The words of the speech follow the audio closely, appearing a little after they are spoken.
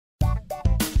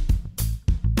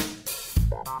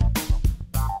Hey,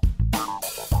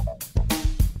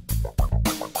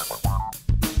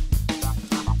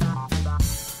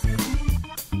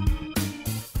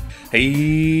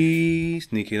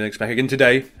 Sneaky Legs back again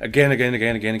today.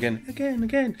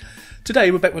 Again. Today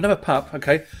we're back with another pup,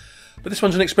 okay? But this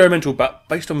one's an experimental pup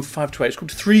based on 528. It's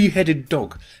called Three-Headed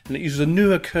Dog, and it uses a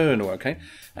newer kernel, okay?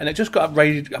 And it just got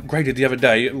upgraded the other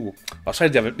day. Ooh, I say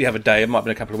the other day, it might have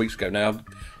been a couple of weeks ago now.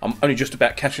 I'm only just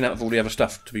about catching up with all the other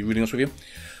stuff, to be really honest with you.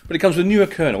 But it comes with a newer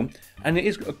kernel, and it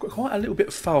is quite a little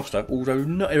bit faster, although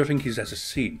not everything is as a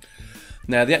scene.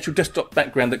 Now, the actual desktop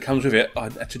background that comes with it, I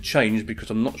had to change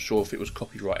because I'm not sure if it was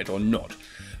copyrighted or not.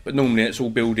 But normally it's all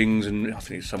buildings, and I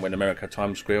think it's somewhere in America,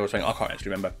 Times Square or something. I can't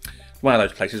actually remember. One of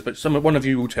those places, but one of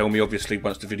you will tell me, obviously,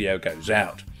 once the video goes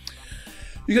out.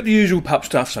 You get the usual pup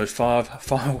stuff, so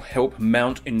file, help,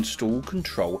 mount, install,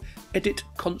 control, edit,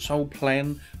 console,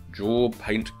 plan, draw,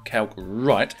 paint, calc,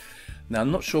 write. Now,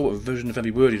 I'm not sure what version of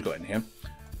every word he's got in here.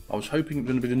 I was hoping it was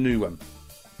going to be the new one.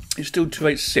 It's still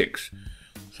 286.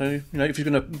 So, you know, if you're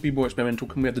going to be more experimental,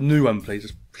 can we have the new one,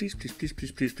 please? Please.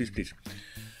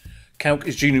 Calc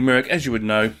is genumeric, as you would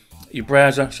know. Your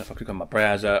browser, so if I click on my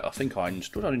browser, I think I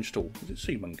installed. Was it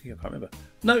SeaMonkey? I can't remember.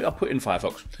 No, I put in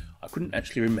Firefox. I couldn't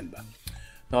actually remember.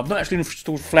 Now, I've not actually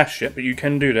installed Flash yet, but you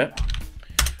can do that.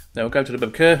 Now, we'll go to the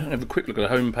Webcare and have a quick look at the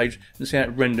home page and see how it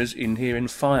renders in here in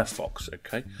Firefox,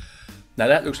 okay? Now,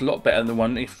 that looks a lot better than the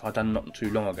one if I'd done not too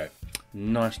long ago.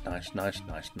 Nice. Okay,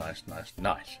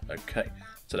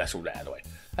 so that's all that out of the way.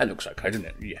 That looks okay, doesn't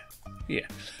it? Yeah.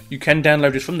 You can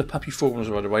download this from the puppy forums,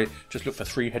 by the way. Just look for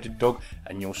Three-Headed Dog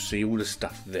and you'll see all the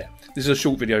stuff there. This is a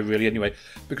short video, really, anyway,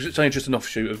 because it's only just an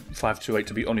offshoot of 528,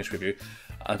 to be honest with you.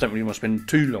 I don't really want to spend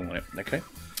too long on it, okay?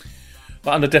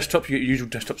 But under desktop, you get your usual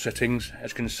desktop settings.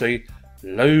 As you can see,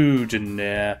 loads in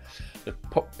there. The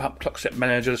pop-up clock set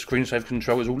manager, the screen save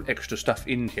control, there's all extra stuff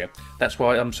in here. That's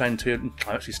why I'm saying to you,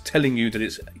 I'm actually telling you that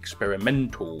it's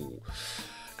experimental.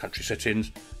 Country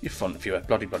settings, your font viewer,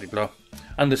 blah.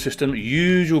 Under system,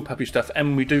 usual puppy stuff,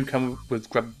 and we do come with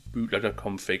grub bootloader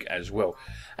config as well.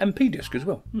 And pdisk as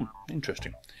well.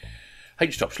 Interesting.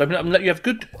 H-top, shall I open it up and let you have a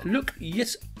good look?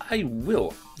 Yes, I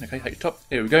will. Okay, H-top,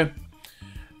 here we go.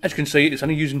 As you can see, it's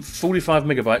only using 45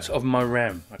 megabytes of my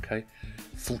RAM, okay?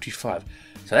 45.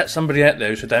 So that's somebody out there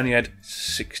who said they only had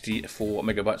 64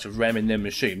 megabytes of RAM in their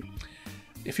machine.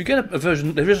 If you get a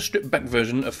version, there is a stripped back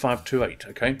version of 528,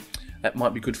 okay? That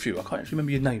might be good for you. I can't actually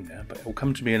remember your name now, but it will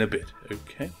come to me in a bit,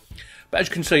 okay? But as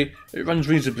you can see, it runs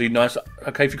reasonably nice.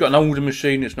 Okay, if you've got an older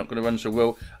machine, it's not going to run so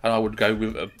well, and I would go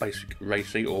with a basic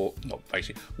racy, or not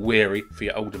basic, wary for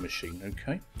your older machine,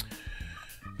 okay?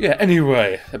 Yeah,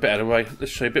 anyway, a bit out of the way.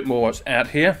 Let's show you a bit more what's out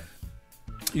here.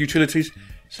 Utilities.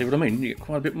 See what I mean? You get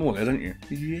quite a bit more there, don't you?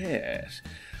 Yes.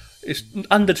 It's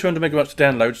under 200 megabytes to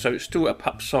download, so it's still a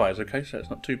pup size, okay? So it's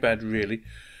not too bad, really.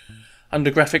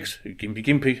 Under graphics,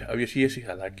 Gimpy. Oh, yes,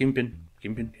 I like Gimpin,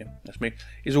 yeah, that's me.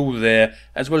 Is all there,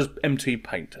 as well as MT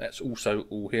Paint. That's also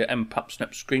all here. And Pup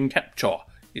Snap Screen Capture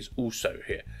is also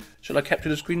here. Shall I capture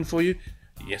the screen for you?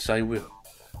 Yes, I will.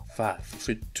 5, 4,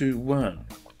 3, 2, 1.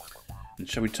 And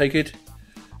shall we take it?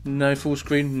 No, full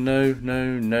screen. No.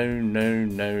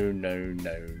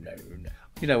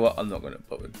 You know what? I'm not going to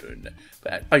bother doing that.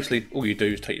 But basically, all you do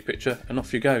is take your picture and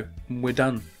off you go. And we're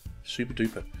done. Super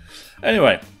duper.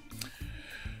 Anyway,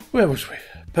 where was we?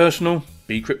 Personal,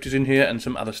 bcrypt is in here, and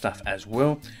some other stuff as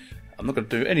well. I'm not going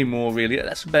to do any more, really.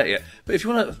 That's about it. But if you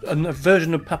want a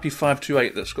version of Puppy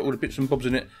 528 that's got all the bits and bobs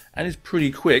in it and is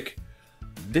pretty quick,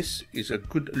 this is a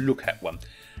good look at one.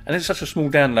 And it's such a small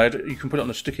download, you can put it on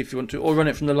a stick if you want to, or run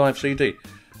it from the live CD.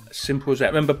 As simple as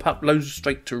that. Remember, Pup loads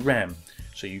straight to RAM,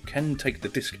 so you can take the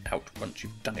disc out once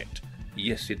you've done it.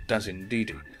 Yes, it does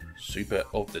indeed. Super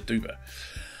of the duper.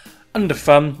 Under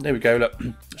fun, there we go, look,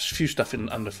 there's a few stuff in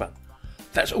under fun.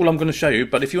 That's all I'm going to show you,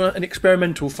 but if you want an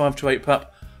experimental 528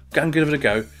 pup, go and give it a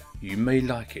go. You may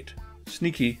like it.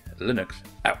 Sneaky Linux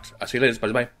out. I'll see you later,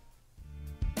 bye bye.